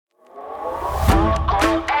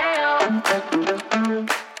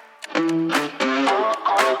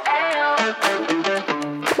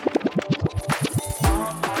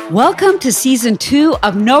Welcome to Season 2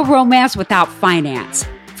 of No Romance Without Finance.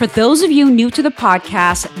 For those of you new to the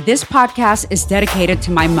podcast, this podcast is dedicated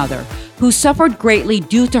to my mother, who suffered greatly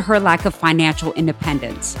due to her lack of financial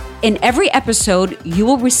independence. In every episode, you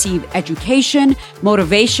will receive education,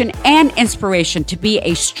 motivation, and inspiration to be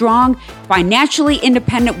a strong, financially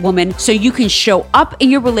independent woman so you can show up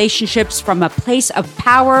in your relationships from a place of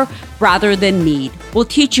power rather than need. We'll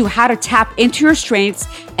teach you how to tap into your strengths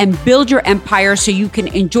and build your empire so you can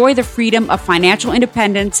enjoy the freedom of financial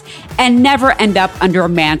independence and never end up under a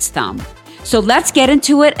man's thumb. So let's get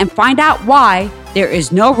into it and find out why there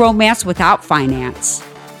is no romance without finance.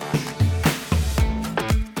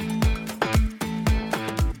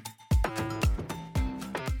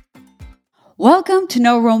 Welcome to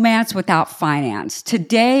No Romance Without Finance.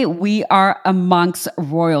 Today we are amongst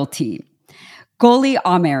royalty. Goli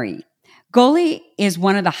Ameri. Goli is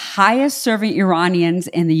one of the highest serving Iranians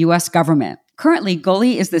in the U.S. government. Currently,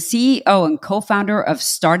 Goli is the CEO and co-founder of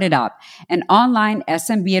Start It Up, an online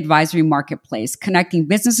SMB advisory marketplace connecting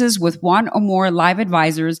businesses with one or more live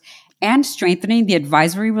advisors and strengthening the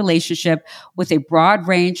advisory relationship with a broad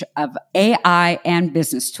range of AI and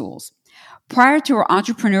business tools. Prior to her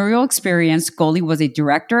entrepreneurial experience, Goli was a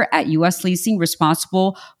director at U.S. Leasing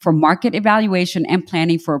responsible for market evaluation and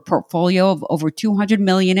planning for a portfolio of over $200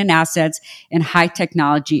 million in assets and high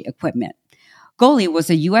technology equipment. Goli was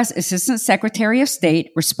a U.S. Assistant Secretary of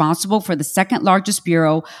State responsible for the second largest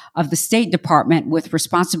bureau of the State Department with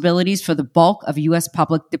responsibilities for the bulk of U.S.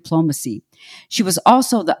 public diplomacy. She was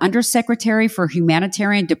also the Undersecretary for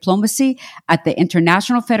Humanitarian Diplomacy at the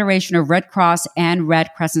International Federation of Red Cross and Red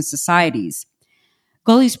Crescent Societies.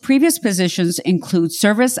 Goli's previous positions include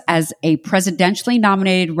service as a presidentially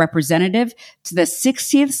nominated representative to the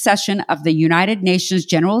 60th session of the United Nations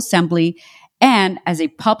General Assembly and as a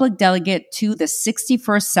public delegate to the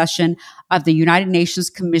 61st session of the United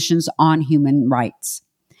Nations Commissions on Human Rights.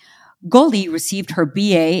 Goli received her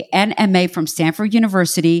BA and MA from Stanford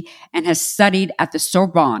University and has studied at the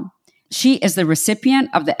Sorbonne. She is the recipient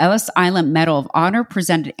of the Ellis Island Medal of Honor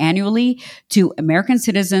presented annually to American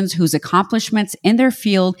citizens whose accomplishments in their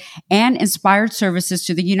field and inspired services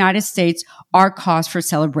to the United States are cause for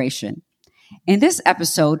celebration. In this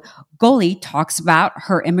episode, Goli talks about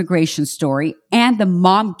her immigration story and the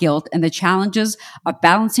mom guilt and the challenges of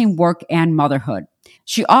balancing work and motherhood.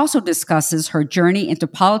 She also discusses her journey into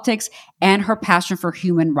politics and her passion for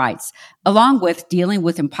human rights, along with dealing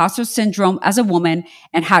with imposter syndrome as a woman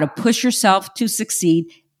and how to push yourself to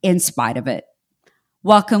succeed in spite of it.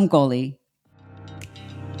 Welcome, Goli.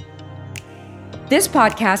 This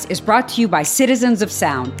podcast is brought to you by Citizens of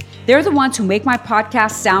Sound. They're the ones who make my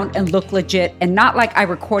podcast sound and look legit and not like I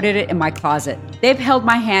recorded it in my closet. They've held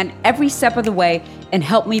my hand every step of the way and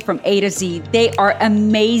helped me from A to Z. They are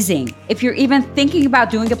amazing. If you're even thinking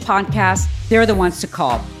about doing a podcast, they're the ones to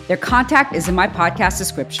call. Their contact is in my podcast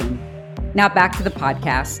description. Now back to the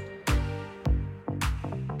podcast.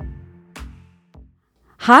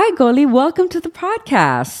 Hi, Goli. Welcome to the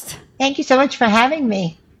podcast. Thank you so much for having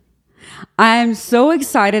me. I'm so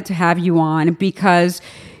excited to have you on because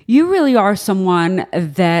you really are someone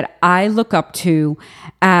that I look up to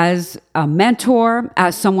as a mentor,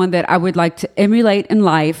 as someone that I would like to emulate in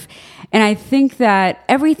life. And I think that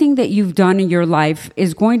everything that you've done in your life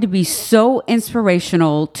is going to be so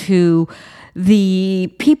inspirational to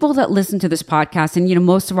the people that listen to this podcast. And,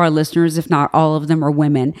 most of our listeners, if not all of them, are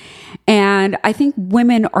women. And I think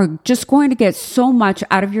women are just going to get so much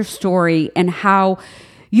out of your story and how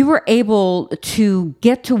you were able to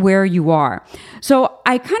get to where you are. So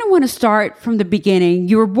I kind of want to start from the beginning.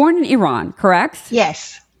 You were born in Iran, correct?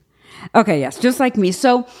 Yes. Okay, yes, just like me.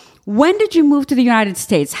 So when did you move to the United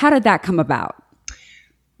States? How did that come about?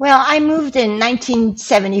 Well, I moved in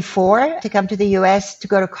 1974 to come to the U.S. to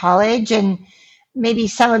go to college. And maybe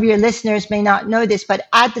some of your listeners may not know this, but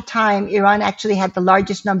at the time, Iran actually had the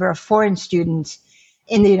largest number of foreign students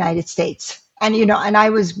in the United States. And, and I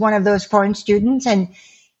was one of those foreign students. And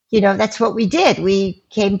that's what we did. We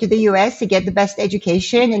came to the U.S. to get the best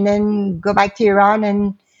education and then go back to Iran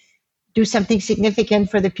and do something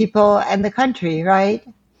significant for the people and the country, right?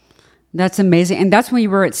 That's amazing. And that's when you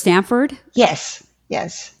were at Stanford? Yes.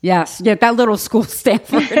 Yeah, that little school,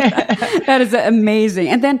 Stanford. That is amazing.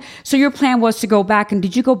 And then, so your plan was to go back. And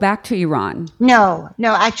did you go back to Iran? No,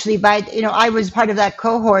 actually, I was part of that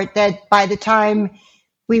cohort that by the time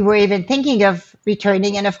we were even thinking of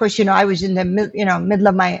returning. And of course, I was in the middle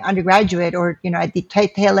of my undergraduate or, at the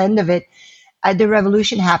tail end of it, the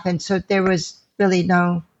revolution happened. So there was really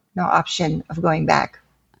no option of going back.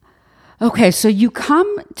 Okay, so you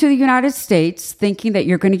come to the United States thinking that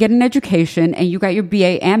you're going to get an education, and you got your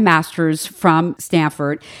BA and master's from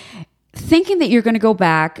Stanford, thinking that you're going to go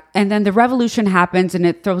back, and then the revolution happens and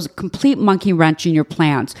it throws a complete monkey wrench in your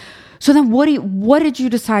plans. So then what did you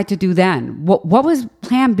decide to do then? What was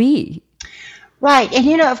plan B? Right.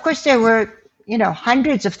 And, of course, there were,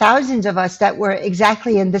 hundreds of thousands of us that were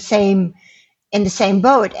exactly in the same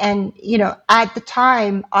boat. And, at the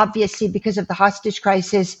time, obviously, because of the hostage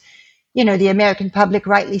crisis, the American public,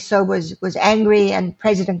 rightly so, was angry, and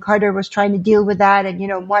President Carter was trying to deal with that.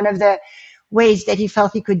 And, one of the ways that he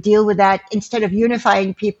felt he could deal with that, instead of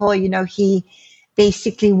unifying people, he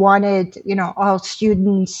basically wanted, all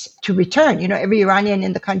students to return, every Iranian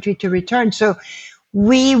in the country to return. So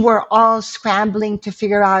we were all scrambling to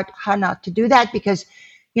figure out how not to do that, because,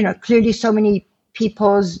 clearly so many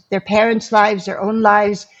their parents' lives, their own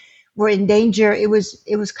lives were in danger. It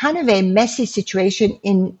was kind of a messy situation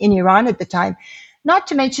in Iran at the time. Not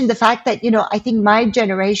to mention the fact that, I think my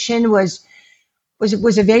generation was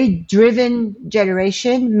a very driven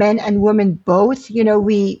generation, men and women both.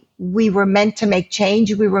 We were meant to make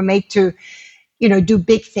change. We were made to, do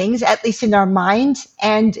big things, at least in our minds.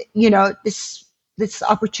 And, this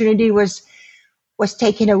opportunity was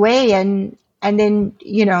taken away. And then,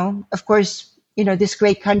 of course, this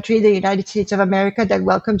great country, the United States of America, that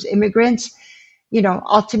welcomes immigrants,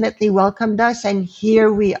 ultimately welcomed us. And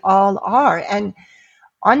here we all are. And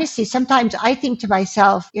honestly, sometimes I think to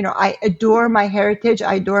myself, I adore my heritage.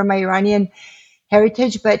 I adore my Iranian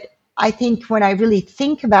heritage. But I think when I really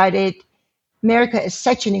think about it, America is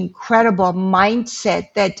such an incredible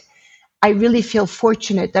mindset that I really feel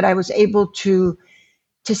fortunate that I was able to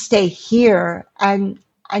stay here and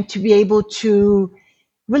to be able to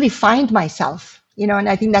really find myself, and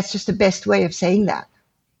I think that's just the best way of saying that.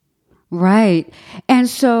 Right. And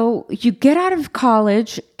so you get out of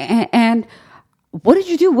college, and what did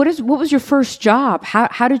you do? What was your first job?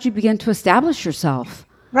 How did you begin to establish yourself?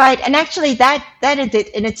 Right. And actually that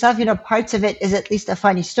in itself, parts of it is at least a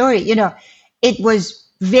funny story. It was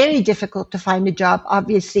very difficult to find a job,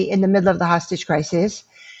 obviously, in the middle of the hostage crisis.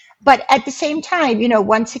 But at the same time,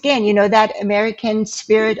 once again, that American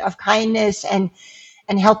spirit of kindness and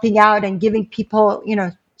helping out and giving people,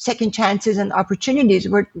 second chances and opportunities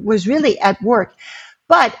was really at work.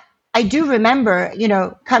 But I do remember,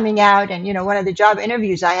 coming out and, one of the job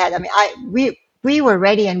interviews I had, we were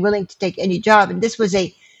ready and willing to take any job. And this was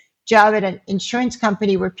a job at an insurance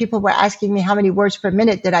company where people were asking me how many words per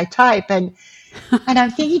minute did I type. And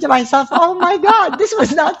I'm thinking to myself, oh my God, this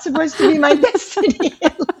was not supposed to be my destiny.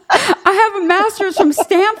 I have a master's from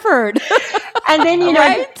Stanford. And then,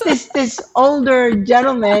 right? this older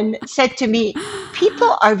gentleman said to me,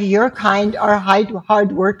 people of your kind are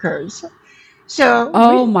hard workers. So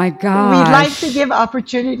my gosh. We'd like to give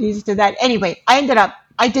opportunities to that. Anyway, I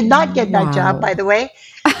did not get that job, by the way.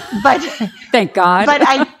 But thank God.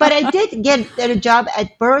 But I did get a job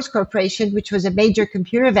at Burroughs Corporation, which was a major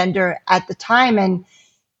computer vendor at the time. And,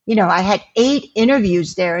 I had 8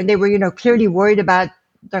 interviews there, and they were, clearly worried about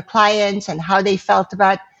their clients and how they felt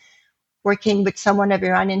about working with someone of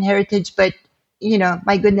Iranian heritage. But,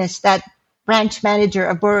 my goodness, that branch manager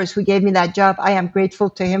of Burroughs who gave me that job, I am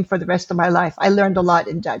grateful to him for the rest of my life. I learned a lot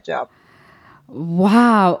in that job.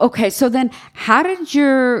 Wow. Okay. So then how did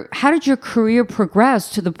your career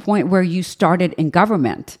progress to the point where you started in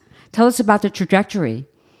government? Tell us about the trajectory.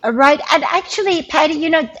 Right. And actually, Patty,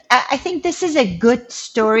 I think this is a good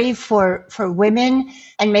story for women,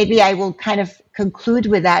 and maybe I will kind of conclude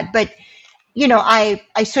with that. But,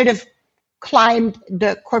 I sort of climbed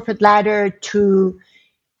the corporate ladder to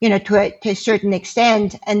a certain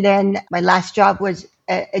extent. And then my last job was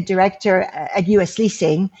a director at U.S.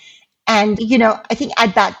 Leasing. And, I think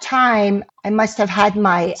at that time, I must have had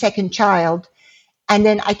my second child. And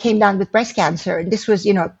then I came down with breast cancer. And this was,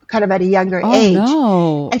 kind of at a younger age.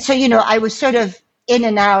 No. And so, I was sort of in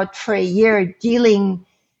and out for a year dealing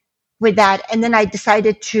with that. And then I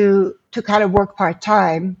decided to kind of work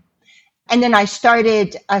part-time. And then I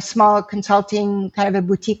started a small consulting, kind of a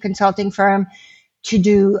boutique consulting firm to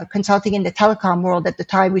do consulting in the telecom world at the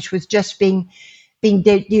time, which was just being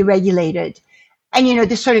deregulated. And,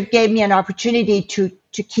 this sort of gave me an opportunity to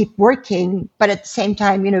keep working, but at the same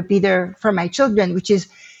time, be there for my children, which is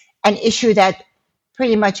an issue that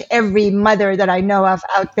pretty much every mother that I know of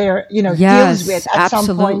out there, deals with at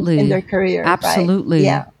some point in their career. Absolutely. Right?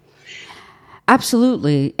 Yeah.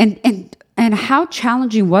 Absolutely. And how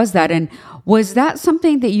challenging was that? And was that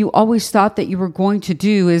something that you always thought that you were going to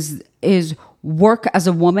do is work as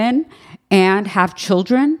a woman and have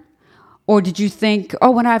children? Or did you think,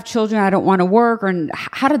 when I have children, I don't want to work? Or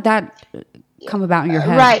how did that come about in your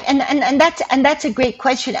head? Right. And that's a great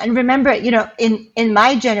question. And remember, in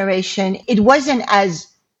my generation, it wasn't as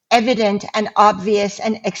evident and obvious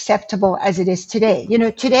and acceptable as it is today.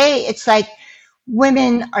 Today it's like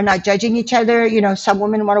women are not judging each other. Some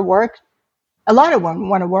women want to work. A lot of women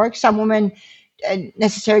want to work. Some women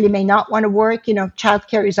necessarily may not want to work.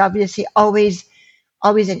 Childcare is obviously always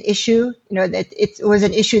an issue. That it was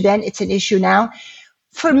an issue then, it's an issue now.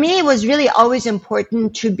 For me, it was really always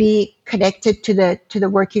important to be connected to the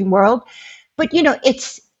working world, but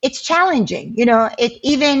it's challenging.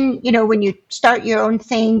 When you start your own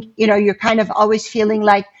thing, you're kind of always feeling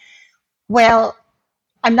like, well,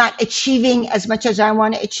 I'm not achieving as much as I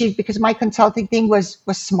want to achieve, because my consulting thing was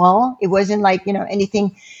small. It wasn't like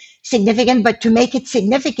anything significant, but to make it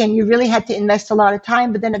significant, you really had to invest a lot of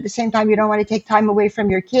time. But then at the same time, you don't want to take time away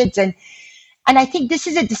from your kids. And I think this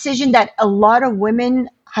is a decision that a lot of women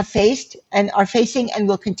have faced and are facing and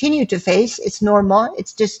will continue to face. It's normal.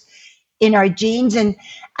 It's just in our genes. And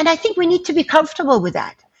I think we need to be comfortable with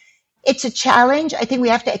that. It's a challenge. I think we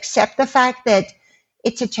have to accept the fact that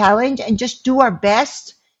it's a challenge and just do our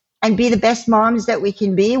best and be the best moms that we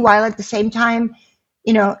can be, while at the same time,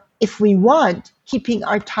 if we want, keeping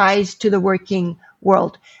our ties to the working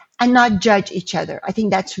world and not judge each other. I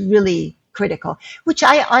think that's really critical, which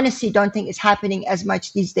I honestly don't think is happening as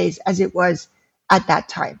much these days as it was at that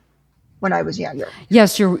time when I was younger.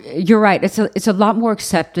 Yes, you're right. It's a lot more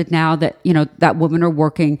accepted now that that women are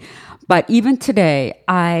working. But even today,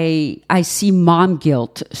 I see mom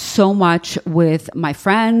guilt so much with my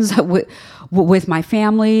friends, with my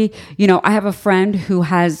family. I have a friend who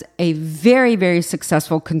has a very, very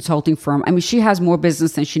successful consulting firm. I mean, she has more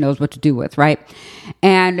business than she knows what to do with, right?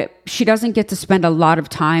 And she doesn't get to spend a lot of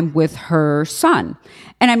time with her son.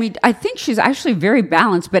 And I mean, I think she's actually very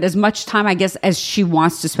balanced, but as much time, I guess, as she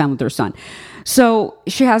wants to spend with her son. So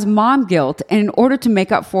she has mom guilt. And in order to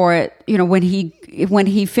make up for it, when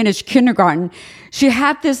he finished kindergarten, she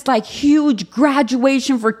had this like huge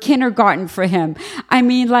graduation for kindergarten for him. I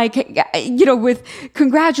mean, with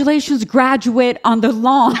congratulations, graduate on the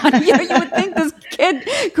lawn. You would think this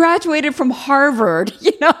kid graduated from Harvard.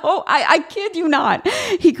 I kid you not.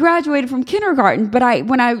 He graduated from kindergarten. But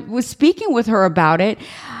when I was speaking with her about it,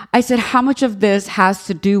 I said, how much of this has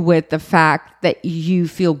to do with the fact that you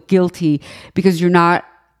feel guilty because you're not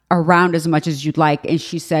around as much as you'd like? And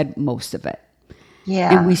she said, most of it.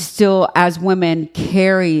 Yeah. And we still, as women,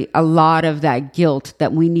 carry a lot of that guilt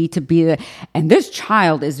that we need to be the, and this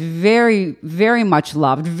child is very, very much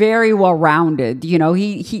loved, very well-rounded.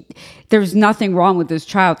 There's nothing wrong with this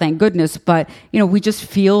child, thank goodness. But, we just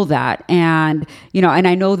feel that. And, and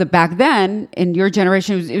I know that back then in your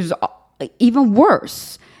generation, it was even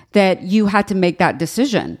worse that you had to make that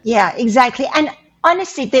decision. Yeah, exactly. And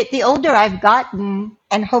honestly, the older I've gotten,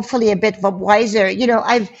 and hopefully a bit wiser,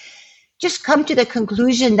 I've just come to the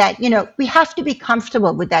conclusion that, we have to be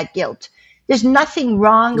comfortable with that guilt. There's nothing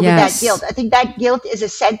wrong with that guilt. I think that guilt is a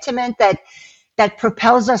sentiment that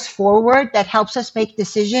propels us forward, that helps us make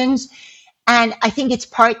decisions. And I think it's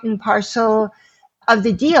part and parcel of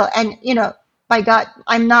the deal. And, by God,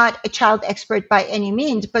 I'm not a child expert by any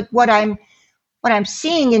means, but what I'm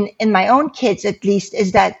seeing in my own kids, at least,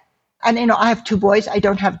 is that, and I have two boys, I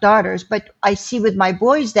don't have daughters, but I see with my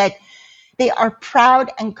boys that they are proud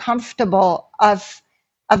and comfortable of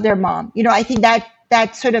their mom. I think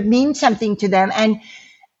that sort of means something to them. And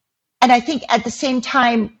I think at the same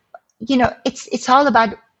time, it's all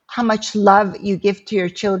about how much love you give to your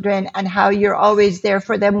children and how you're always there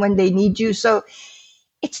for them when they need you. So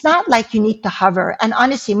it's not like you need to hover. And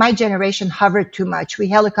honestly, my generation hovered too much. We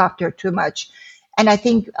helicopter too much. And I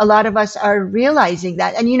think a lot of us are realizing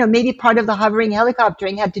that. And, maybe part of the hovering,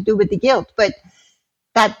 helicoptering had to do with the guilt, but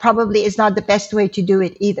that probably is not the best way to do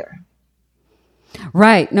it either.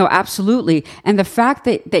 Right. No, absolutely. And the fact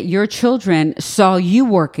that your children saw you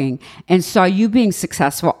working and saw you being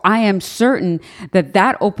successful, I am certain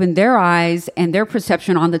that opened their eyes and their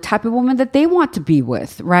perception on the type of woman that they want to be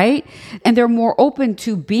with, right? And they're more open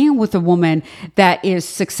to being with a woman that is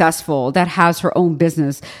successful, that has her own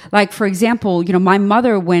business. Like, for example, my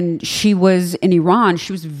mother, when she was in Iran,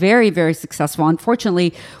 she was very, very successful.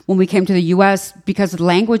 Unfortunately, when we came to the U.S., because of the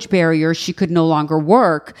language barrier, she could no longer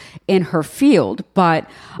work in her field. But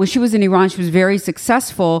when she was in Iran, she was very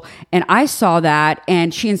successful. And I saw that,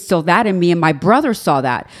 and she instilled that in me, and my brother saw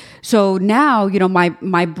that. So now,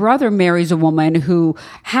 my brother marries a woman who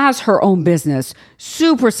has her own business,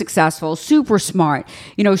 super successful, super smart.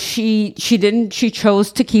 She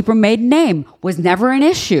chose to keep her maiden name, was never an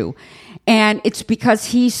issue. And it's because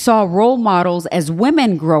he saw role models as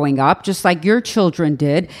women growing up, just like your children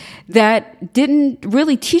did, that didn't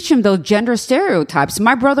really teach him those gender stereotypes.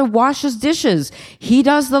 My brother washes dishes. He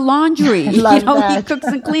does the laundry. Love He that. cooks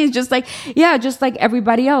and cleans just like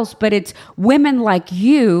everybody else. But it's women like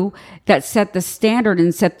you that set the standard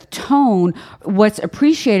and set the tone, what's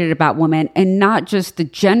appreciated about women, and not just the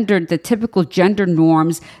typical gender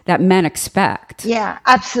norms that men expect. Yeah,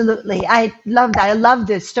 absolutely. I love that. I love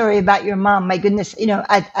the story about your mom. My goodness,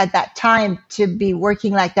 at that time to be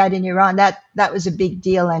working like that in Iran, that was a big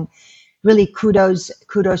deal, and really kudos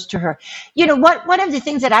to her. One of the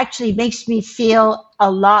things that actually makes me feel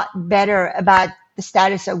a lot better about the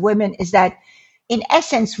status of women is that in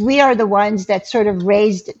essence, we are the ones that sort of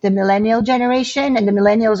raised the millennial generation, and the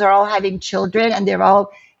millennials are all having children, and they're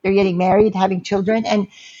getting married, having children. And,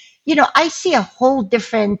 I see a whole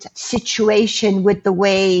different situation with the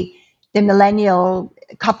way the millennial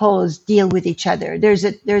couples deal with each other. There's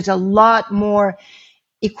a lot more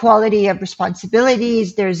equality of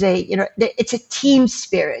responsibilities. It's a team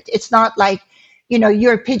spirit. It's not like,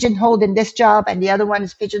 you're pigeonholed in this job and the other one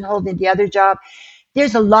is pigeonholed in the other job.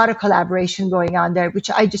 There's a lot of collaboration going on there, which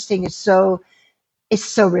I just think is so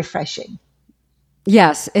refreshing.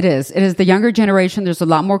 Yes, it is. It is the younger generation. There's a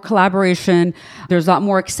lot more collaboration. There's a lot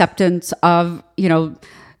more acceptance of,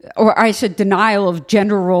 or I said denial of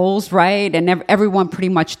gender roles, right? And everyone pretty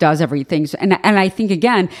much does everything. And I think,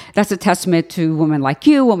 again, that's a testament to women like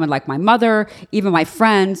you, women like my mother, even my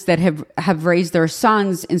friends that have raised their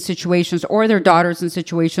sons in situations, or their daughters in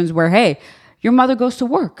situations where, hey, your mother goes to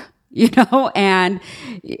work. And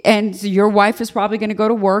your wife is probably going to go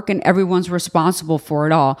to work, and everyone's responsible for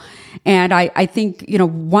it all. And I think,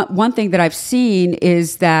 one thing that I've seen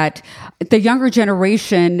is that the younger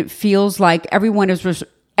generation feels like everyone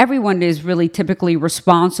is really typically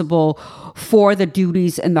responsible for the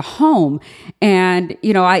duties in the home. And,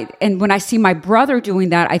 and when I see my brother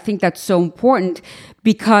doing that, I think that's so important,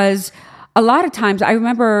 because a lot of times I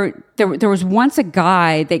remember there was once a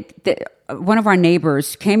guy that one of our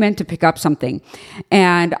neighbors came in to pick up something,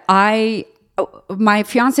 and my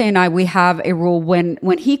fiance and I, we have a rule: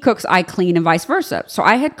 when he cooks, I clean, and vice versa. So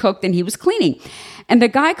I had cooked and he was cleaning, and the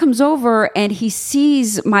guy comes over and he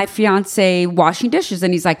sees my fiance washing dishes,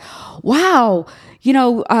 and he's like, "Wow,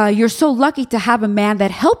 you're so lucky to have a man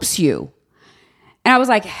that helps you." And I was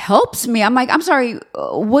like, "Helps me?" I'm like, "I'm sorry,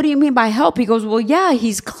 what do you mean by help?" He goes, "Well, yeah,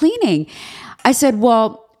 he's cleaning." I said,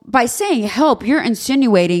 "Well, by saying help, you're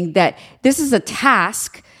insinuating that this is a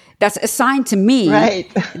task that's assigned to me,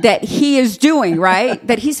 right, that he is doing, right?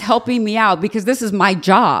 That he's helping me out because this is my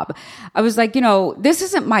job." I was like, this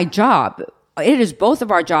isn't my job. It is both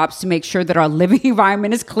of our jobs to make sure that our living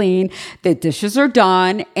environment is clean, the dishes are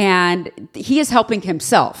done, and he is helping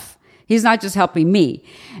himself. He's not just helping me.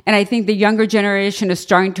 And I think the younger generation is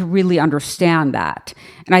starting to really understand that.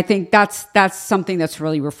 And I think that's something that's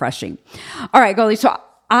really refreshing. All right, Goli. So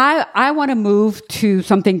I want to move to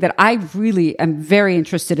something that I really am very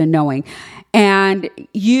interested in knowing. And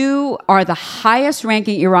you are the highest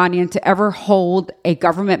ranking Iranian to ever hold a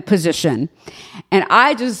government position. And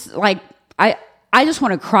I just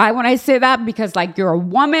want to cry when I say that, because you're a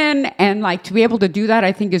woman, and to be able to do that,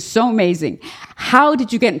 I think is so amazing. How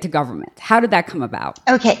did you get into government? How did that come about?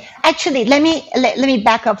 Okay, actually, let me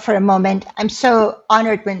back up for a moment. I'm so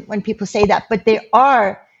honored when people say that, but there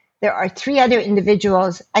are three other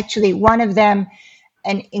individuals. Actually, one of them,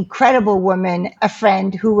 an incredible woman, a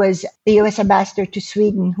friend who was the U.S. ambassador to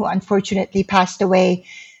Sweden, who unfortunately passed away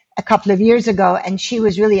a couple of years ago, and she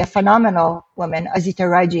was really a phenomenal woman, Ambassador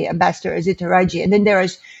Azita Raji. And then there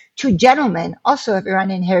was two gentlemen, also of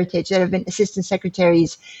Iranian heritage, that have been assistant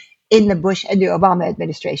secretaries in the Bush and the Obama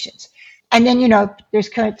administrations. And then, there's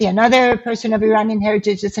currently another person of Iranian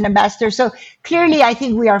heritage that's an ambassador. So clearly, I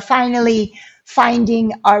think we are finally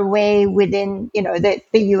finding our way within, the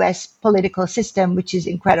U.S. political system, which is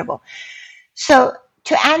incredible. So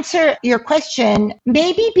to answer your question,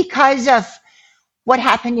 maybe because of what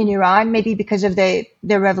happened in Iran, maybe because of the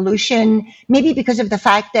revolution, maybe because of the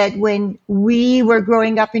fact that when we were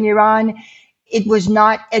growing up in Iran, it was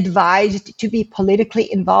not advised to be politically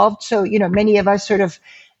involved. So, many of us sort of,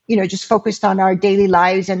 just focused on our daily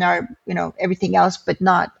lives and our, everything else, but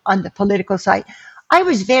not on the political side. I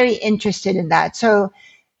was very interested in that. So,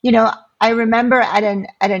 I remember at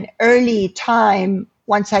an early time,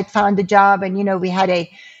 once I'd found a job and, we had a,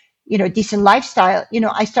 decent lifestyle,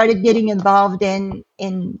 I started getting involved in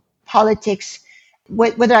politics.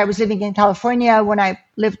 Whether I was living in California, when I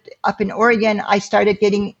lived up in Oregon, I started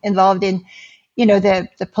getting involved in,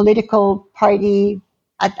 the political party.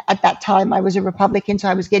 At that time, I was a Republican, so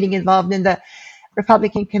I was getting involved in the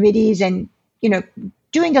Republican committees and,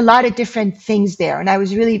 doing a lot of different things there. And I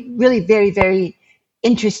was really, really very, very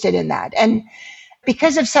interested in that. And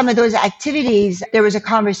because of some of those activities, there was a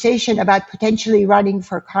conversation about potentially running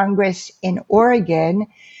for Congress in Oregon.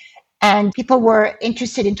 And people were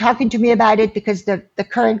interested in talking to me about it because the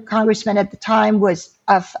current congressman at the time was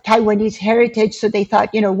of Taiwanese heritage. So they thought,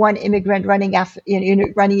 one immigrant running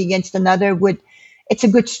running against another it's a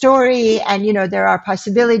good story. And, there are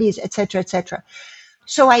possibilities, et cetera, et cetera.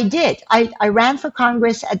 So I did. I ran for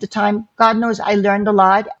Congress at the time. God knows I learned a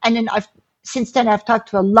lot. And then since then, I've talked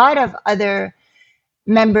to a lot of other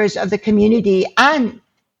members of the community and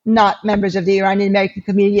not members of the Iranian American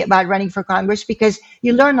community about running for Congress, because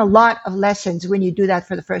you learn a lot of lessons when you do that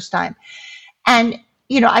for the first time. And,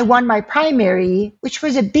 I won my primary, which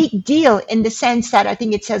was a big deal in the sense that I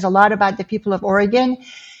think it says a lot about the people of Oregon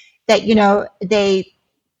that, they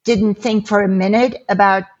didn't think for a minute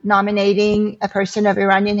about nominating a person of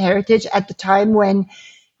Iranian heritage at the time when,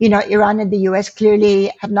 Iran and the U.S.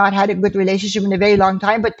 clearly have not had a good relationship in a very long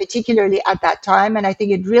time, but particularly at that time. And I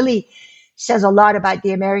think it really says a lot about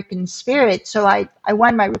the American spirit. So I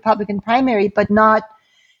won my Republican primary, but not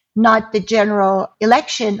the general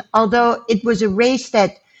election, although it was a race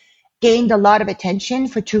that gained a lot of attention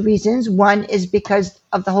for two reasons. One is because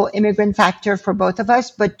of the whole immigrant factor for both of us,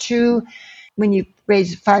 but two, when you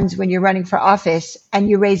raise funds, when you're running for office and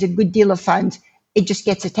you raise a good deal of funds, it just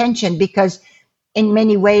gets attention because in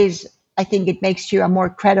many ways, I think it makes you a more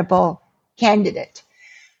credible candidate.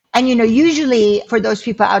 And, usually for those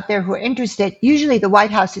people out there who are interested, usually the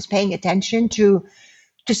White House is paying attention to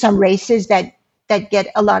some races that get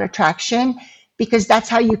a lot of traction because that's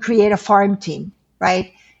how you create a farm team,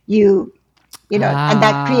 right? And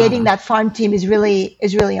that creating that farm team is really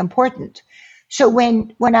important. So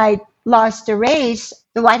when I lost the race,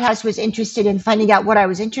 the White House was interested in finding out what I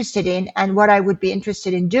was interested in and what I would be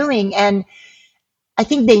interested in doing. And I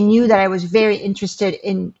think they knew that I was very interested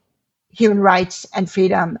in human rights and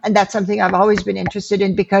freedom. And that's something I've always been interested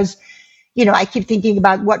in because, I keep thinking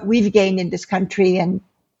about what we've gained in this country and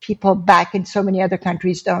people back in so many other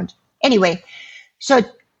countries don't. Anyway, so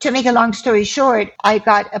to make a long story short, I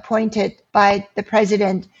got appointed by the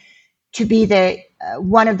president to be the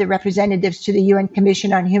one of the representatives to the UN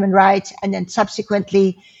Commission on Human Rights, and then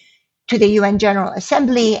subsequently to the UN General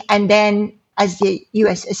Assembly, and then as the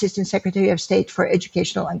U.S. Assistant Secretary of State for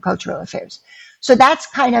Educational and Cultural Affairs. So that's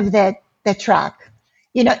kind of the track.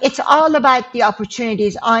 It's all about the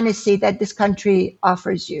opportunities, honestly, that this country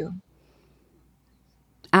offers you.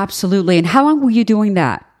 Absolutely. And how long were you doing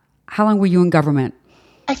that? How long were you in government?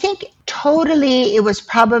 I think totally it was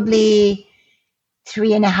probably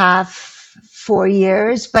 3.5, 4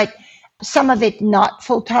 years, but some of it not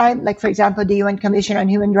full time. Like, for example, the UN Commission on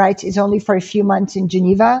Human Rights is only for a few months in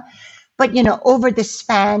Geneva. But, over the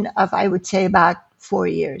span of, I would say, about 4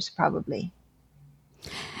 years, probably.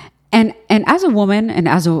 And as a woman and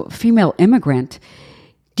as a female immigrant,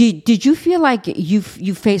 did you feel like you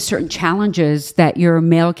faced certain challenges that your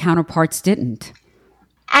male counterparts didn't?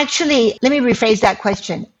 Actually, let me rephrase that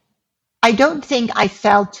question. I don't think I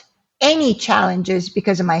felt any challenges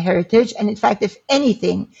because of my heritage. And in fact, if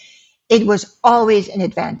anything, it was always an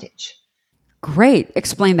advantage. Great.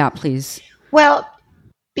 Explain that, please. Well,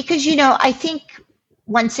 because, I think,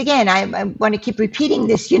 once again, I want to keep repeating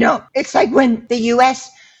this, it's like when the U.S.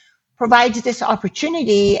 provides this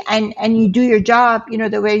opportunity and you do your job,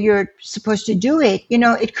 the way you're supposed to do it,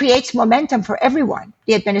 it creates momentum for everyone.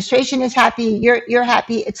 The administration is happy, you're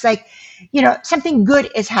happy. It's like, something good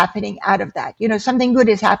is happening out of that. Something good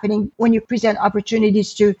is happening when you present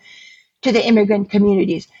opportunities to the immigrant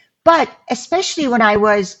communities. But especially when I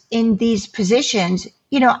was in these positions,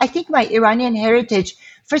 I think my Iranian heritage,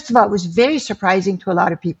 first of all, was very surprising to a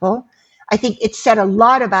lot of people. I think it said a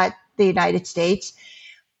lot about the United States.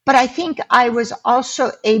 But I think I was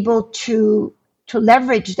also able to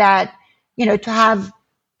leverage that, to have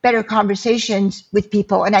better conversations with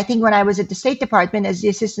people. And I think when I was at the State Department as the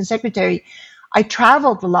Assistant Secretary, I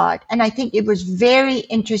traveled a lot. And I think it was very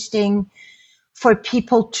interesting for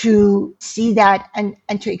people to see that and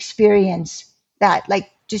to experience that. Like,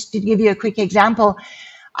 just to give you a quick example,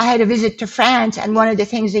 I had a visit to France, and one of the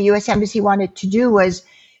things the U.S. Embassy wanted to do was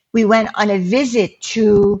we went on a visit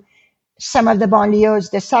to some of the banlieues,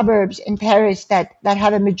 the suburbs in Paris that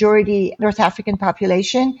have a majority North African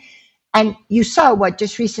population. And you saw what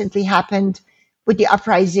just recently happened with the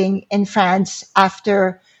uprising in France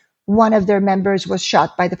after one of their members was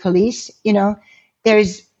shot by the police.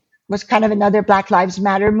 Was kind of another Black Lives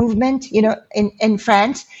Matter movement, in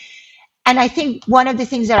France. And I think one of the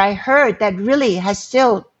things that I heard that really has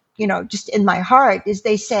still, just in my heart is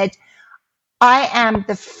they said, I am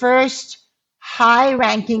the first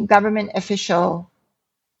high-ranking government official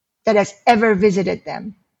that has ever visited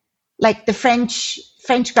them. Like the French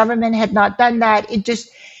government had not done that. It just,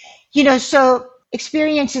 so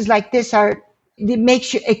experiences like this it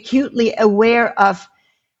makes you acutely aware of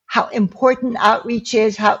how important outreach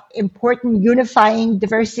is, how important unifying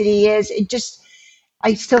diversity is.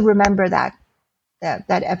 I still remember that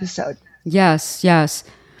episode. Yes, yes.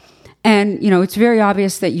 And, it's very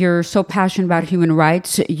obvious that you're so passionate about human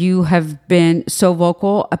rights. You have been so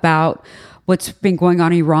vocal about what's been going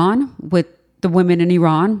on in Iran with the women in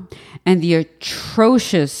Iran and the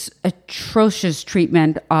atrocious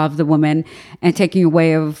treatment of the women and taking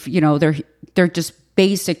away of, their just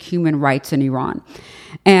basic human rights in Iran.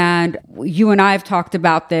 And you and I have talked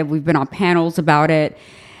about that. We've been on panels about it.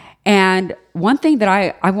 And one thing that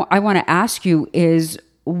I want to ask you is,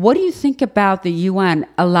 what do you think about the UN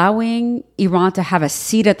allowing Iran to have a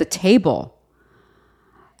seat at the table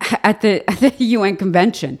at the UN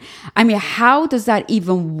convention? I mean, how does that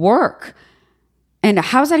even work? And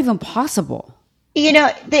how is that even possible?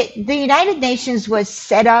 The United Nations was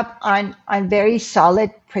set up on very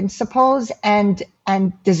solid principles and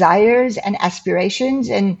desires and aspirations.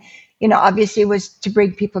 And, obviously was to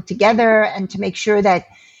bring people together and to make sure that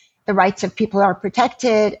the rights of people are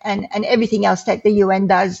protected and everything else that the UN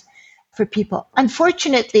does for people.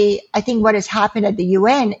 Unfortunately, I think what has happened at the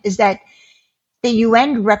UN is that the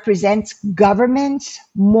UN represents governments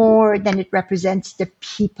more than it represents the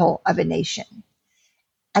people of a nation.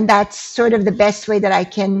 And that's sort of the best way that I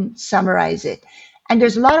can summarize it. And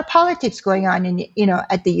there's a lot of politics going on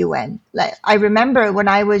at the UN. Like, I remember when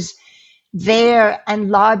I was there and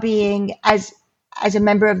lobbying as a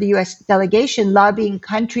member of the US delegation, lobbying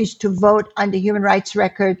countries to vote on the human rights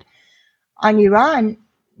record on Iran,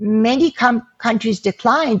 many countries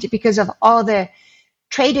declined because of all the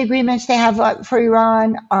trade agreements they have for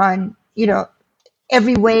Iran on,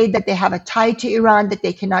 every way that they have a tie to Iran that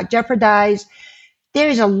they cannot jeopardize. There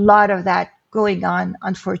is a lot of that going on,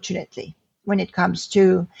 unfortunately, when it comes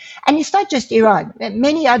to, and it's not just Iran,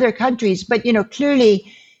 many other countries, but,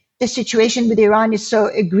 clearly the situation with Iran is so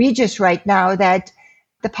egregious right now that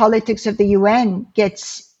the politics of the UN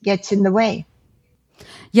gets in the way.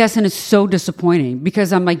 Yes, and it's so disappointing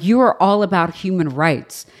because I'm like, you are all about human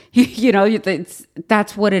rights.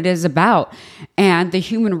 That's what it is about. And the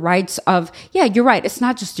human rights of, you're right. It's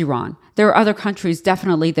not just Iran. There are other countries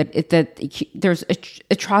definitely that there's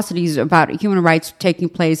atrocities about human rights taking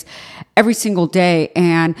place every single day.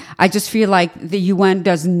 And I just feel like the UN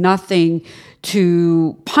does nothing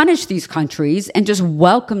to punish these countries and just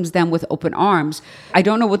welcomes them with open arms. I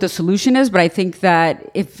don't know what the solution is, but I think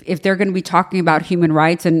that if they're going to be talking about human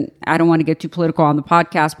rights, and I don't want to get too political on the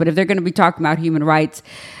podcast, but if they're going to be talking about human rights,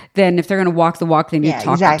 then if they're going to walk the walk, they need to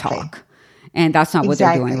talk the talk. And that's not what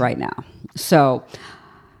they're doing right now. So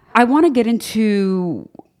I want to get into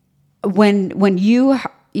when you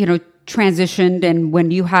transitioned and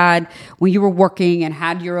when you were working and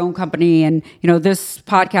had your own company, and this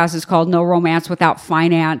podcast is called No Romance Without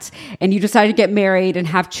Finance, and you decided to get married and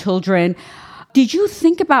have children. Did you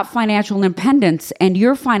think about financial independence and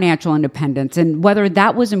your financial independence and whether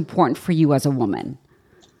that was important for you as a woman?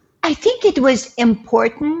 I think it was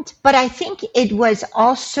important, but I think it was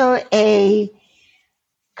also a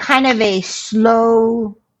kind of a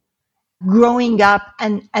slow growing up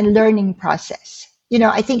and learning process.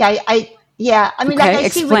 I think I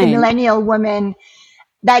see with the millennial women,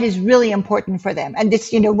 that is really important for them. And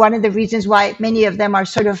this, one of the reasons why many of them are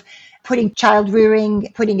sort of putting child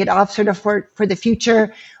rearing, putting it off sort of for the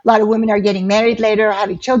future. A lot of women are getting married later,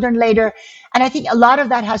 having children later. And I think a lot of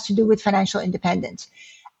that has to do with financial independence.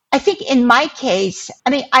 I think in my case,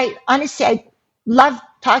 I love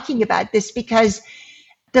talking about this because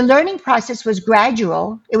the learning process was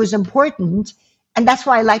gradual. It was important. And that's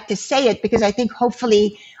why I like to say it, because I think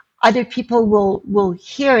hopefully other people will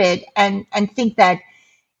hear it and think that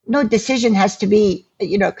no decision has to be,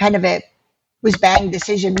 kind of a whiz bang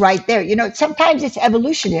decision right there. Sometimes it's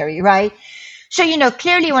evolutionary, right? So,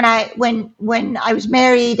 clearly when I was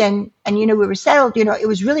married and we were settled, it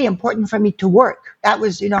was really important for me to work. That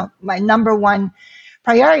was, my number one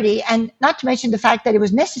priority. And not to mention the fact that it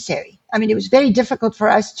was necessary. It was very difficult for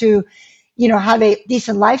us to, have a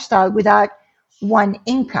decent lifestyle without one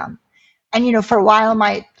income. And, for a while,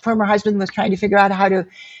 my former husband was trying to figure out how to,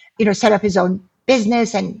 set up his own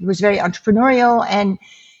business, and he was very entrepreneurial. And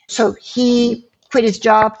so he quit his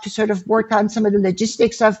job to sort of work on some of the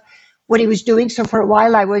logistics of what he was doing. So for a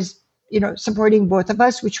while I was, supporting both of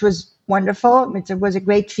us, which was wonderful. It was a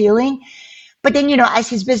great feeling. But then, as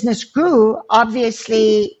his business grew,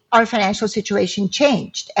 obviously our financial situation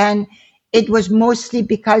changed. And it was mostly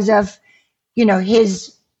because of,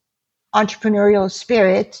 his entrepreneurial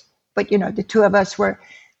spirit. But, the two of us were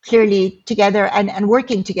clearly together and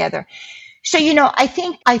working together. So, I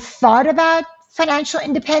think I thought about financial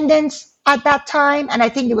independence at that time. And I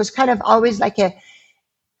think it was kind of always like a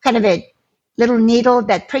kind of a little needle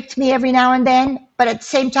that pricked me every now and then. But at the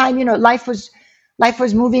same time, life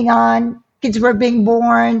was moving on. Kids were being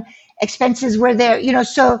born. Expenses were there,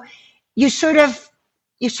 so you sort of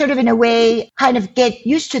in a way kind of get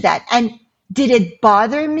used to that. And did it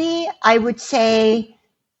bother me? I would say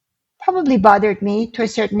probably bothered me to a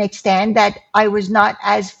certain extent that I was not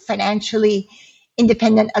as financially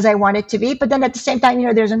independent as I wanted to be. But then at the same time,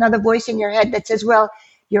 there's another voice in your head that says, well,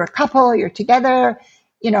 you're a couple, you're together.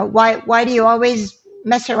 Why do you always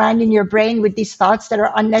mess around in your brain with these thoughts that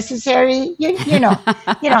are unnecessary? You know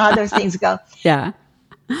how those things go. Yeah.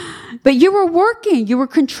 But you were working, you were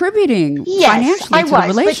contributing financially to the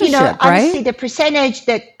relationship, but, right? Honestly,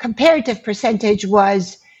 the comparative percentage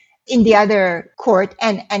was in the other court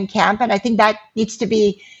and camp. And I think that needs to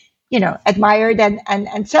be, admired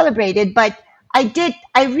and celebrated. But I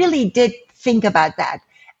really did think about that.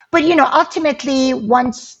 But, ultimately,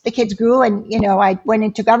 once the kids grew and, I went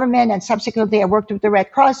into government and subsequently I worked with the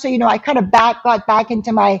Red Cross. So, I kind of got back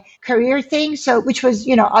into my career thing. So, which was,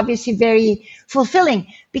 obviously very fulfilling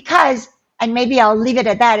because, and maybe I'll leave it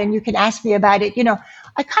at that and you can ask me about it.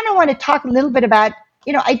 I kind of want to talk a little bit about,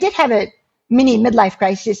 I did have a mini midlife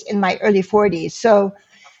crisis in my early 40s. So,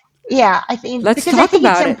 yeah, I think, Let's because talk I think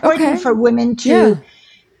about it's important for women to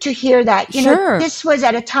hear that. Sure. This was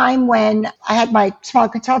at a time when I had my small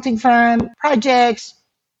consulting firm, projects,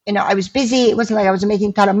 I was busy. It wasn't like I was making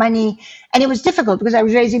a ton of money. And it was difficult because I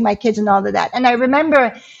was raising my kids and all of that. And I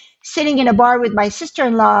remember sitting in a bar with my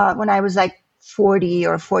sister-in-law when I was like 40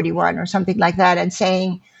 or 41 or something like that and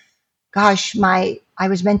saying, gosh, I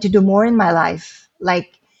was meant to do more in my life.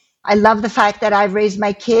 Like, I love the fact that I've raised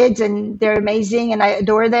my kids and they're amazing and I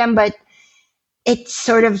adore them, but it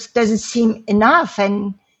sort of doesn't seem enough.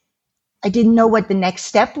 And I didn't know what the next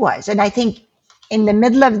step was. And I think in the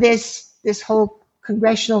middle of this whole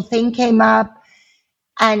congressional thing came up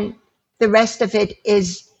and the rest of it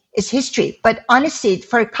is history. But honestly,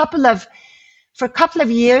 for a couple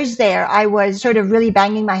of years there, I was sort of really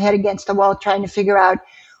banging my head against the wall, trying to figure out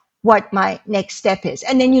what my next step is.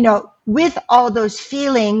 And then, with all those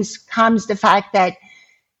feelings comes the fact that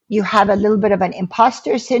you have a little bit of an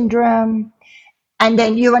imposter syndrome. And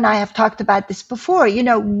then you and I have talked about this before.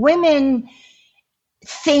 Women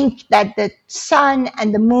think that the sun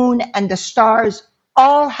and the moon and the stars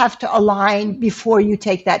all have to align before you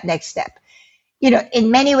take that next step.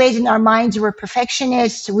 In many ways in our minds, we're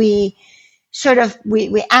perfectionists. We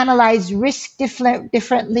analyze risk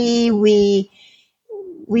differently. We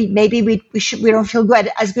don't feel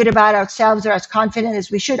as good about ourselves or as confident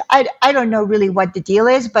as we should. I don't know really what the deal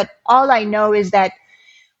is, but all I know is that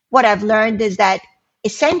what I've learned is that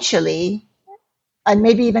essentially, and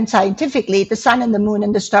maybe even scientifically, the sun and the moon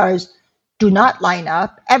and the stars do not line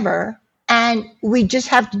up ever. And we just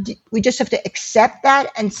have to accept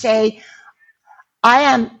that and say,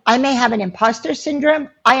 I may have an imposter syndrome.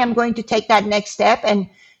 I am going to take that next step. And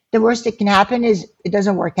the worst that can happen is it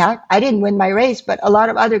doesn't work out. I didn't win my race, but a lot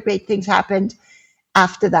of other great things happened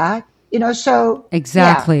after that, so.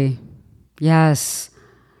 Exactly. Yeah.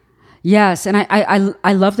 Yes. And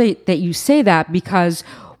I love that you say that because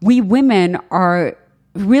we women are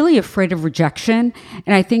really afraid of rejection.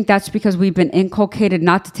 And I think that's because we've been inculcated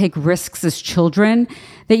not to take risks as children.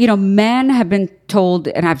 That, men have been told,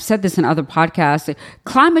 and I've said this in other podcasts,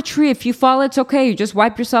 climb a tree. If you fall, it's okay. You just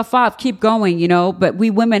wipe yourself off, keep going, but we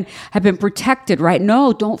women have been protected, right?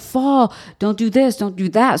 No, don't fall. Don't do this. Don't do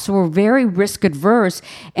that. So we're very risk adverse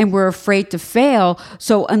and we're afraid to fail.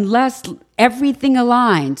 So unless everything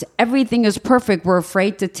aligns, everything is perfect, we're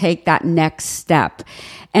afraid to take that next step.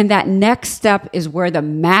 And that next step is where the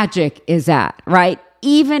magic is at, right?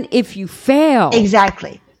 Even if you fail.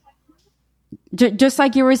 Exactly. Just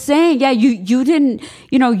like you were saying, yeah, you didn't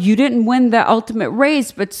win the ultimate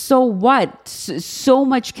race, but so what? So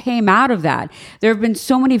much came out of that. There have been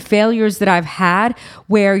so many failures that I've had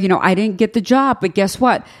where, I didn't get the job, but guess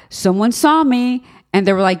what? Someone saw me and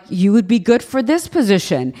they were like, you would be good for this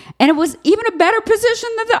position. And it was even a better position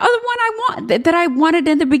than the other one that I wanted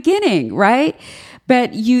in the beginning, right?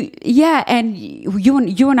 But you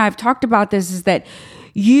and I have talked about this, is that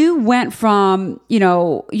you went from, you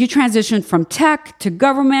transitioned from tech to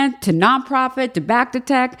government to nonprofit to back to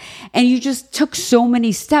tech, and you just took so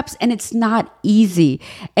many steps, and it's not easy.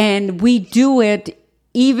 And we do it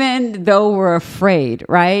even though we're afraid,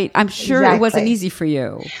 right? I'm sure it wasn't Exactly. easy for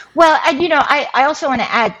you. Well, and I also want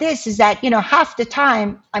to add this is that, half the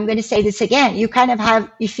time, I'm going to say this again, you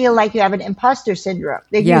feel like you have an imposter syndrome.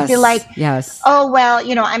 Like you feel like, Yes, yes. oh, well,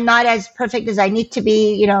 I'm not as perfect as I need to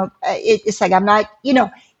be. It's like I'm not,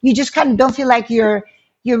 you just kind of don't feel like you're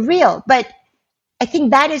real. But I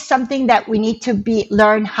think that is something that we need to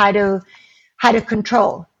learn how to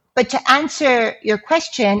control. But to answer your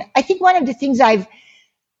question, I think one of the things I've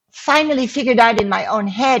finally figured out in my own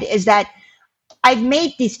head is that I've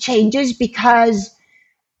made these changes because,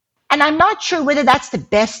 and I'm not sure whether that's the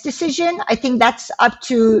best decision. I think that's up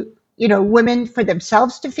to, women for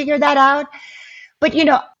themselves to figure that out. But,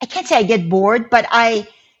 I can't say I get bored, but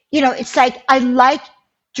it's like I like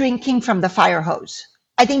drinking from the fire hose.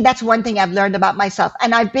 I think that's one thing I've learned about myself.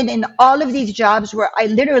 And I've been in all of these jobs where I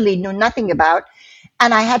literally knew nothing about.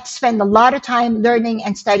 And I had to spend a lot of time learning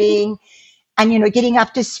and studying and, getting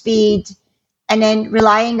up to speed and then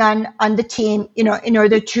relying on the team, in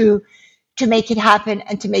order to make it happen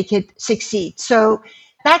and to make it succeed. So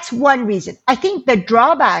that's one reason. I think the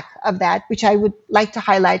drawback of that, which I would like to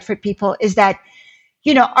highlight for people, is that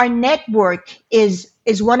our network is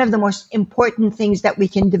one of the most important things that we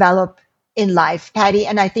can develop in life, Patty.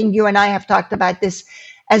 And I think you and I have talked about this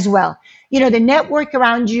as well. The network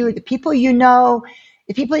around you, the people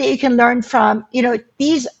the people that you can learn from,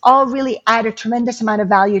 these all really add a tremendous amount of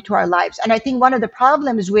value to our lives. And I think one of the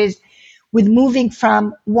problems with moving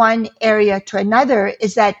from one area to another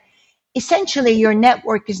is that essentially your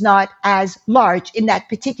network is not as large in that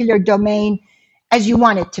particular domain as you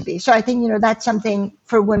want it to be. So I think, that's something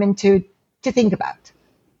for women to think about.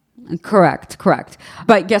 Correct.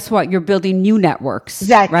 But guess what? You're building new networks,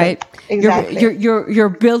 Exactly. right? Exactly. You're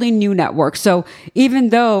building new networks. So even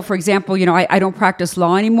though, for example, I don't practice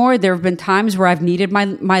law anymore, there have been times where I've needed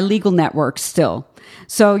my legal network still.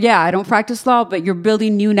 So yeah, I don't practice law, but you're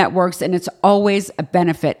building new networks and it's always a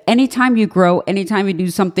benefit. Anytime you grow, anytime you do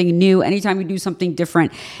something new, anytime you do something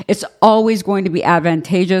different, it's always going to be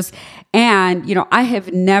advantageous. And, I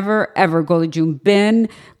have never, ever, Goli June, been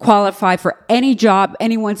qualified for any job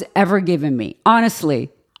anyone's ever given me.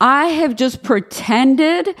 Honestly, I have just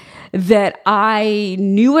pretended that I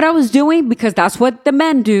knew what I was doing because that's what the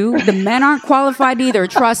men do. The men aren't qualified either.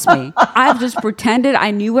 Trust me. I've just pretended I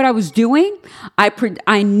knew what I was doing.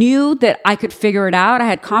 I knew that I could figure it out. I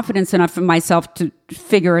had confidence enough in myself to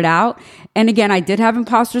figure it out. And again, I did have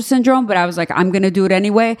imposter syndrome, but I was like, I'm going to do it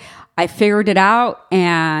anyway. I figured it out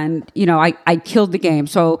and, I killed the game.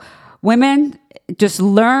 So women, just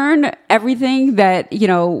learn everything that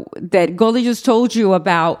Goli just told you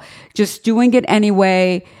about, just doing it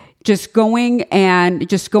anyway, just going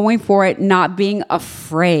for it, not being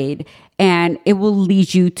afraid. And it will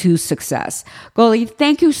lead you to success. Goli,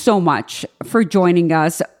 thank you so much for joining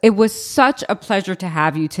us. It was such a pleasure to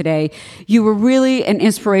have you today. You were really an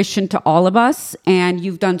inspiration to all of us, and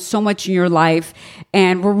you've done so much in your life.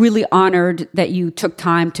 And we're really honored that you took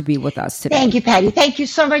time to be with us today. Thank you, Patty. Thank you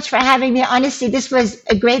so much for having me. Honestly, this was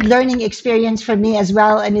a great learning experience for me as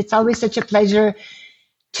well. And it's always such a pleasure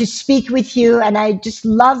to speak with you. And I just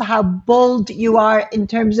love how bold you are in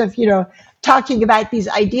terms of, talking about these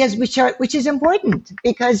ideas, which is important,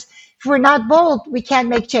 because if we're not bold, we can't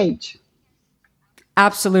make change.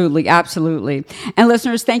 Absolutely. And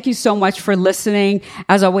listeners, thank you so much for listening.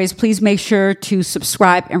 As always, please make sure to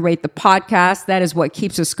subscribe and rate the podcast. That is what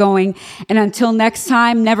keeps us going. And until next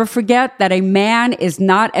time, never forget that a man is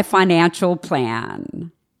not a financial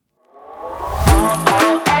plan.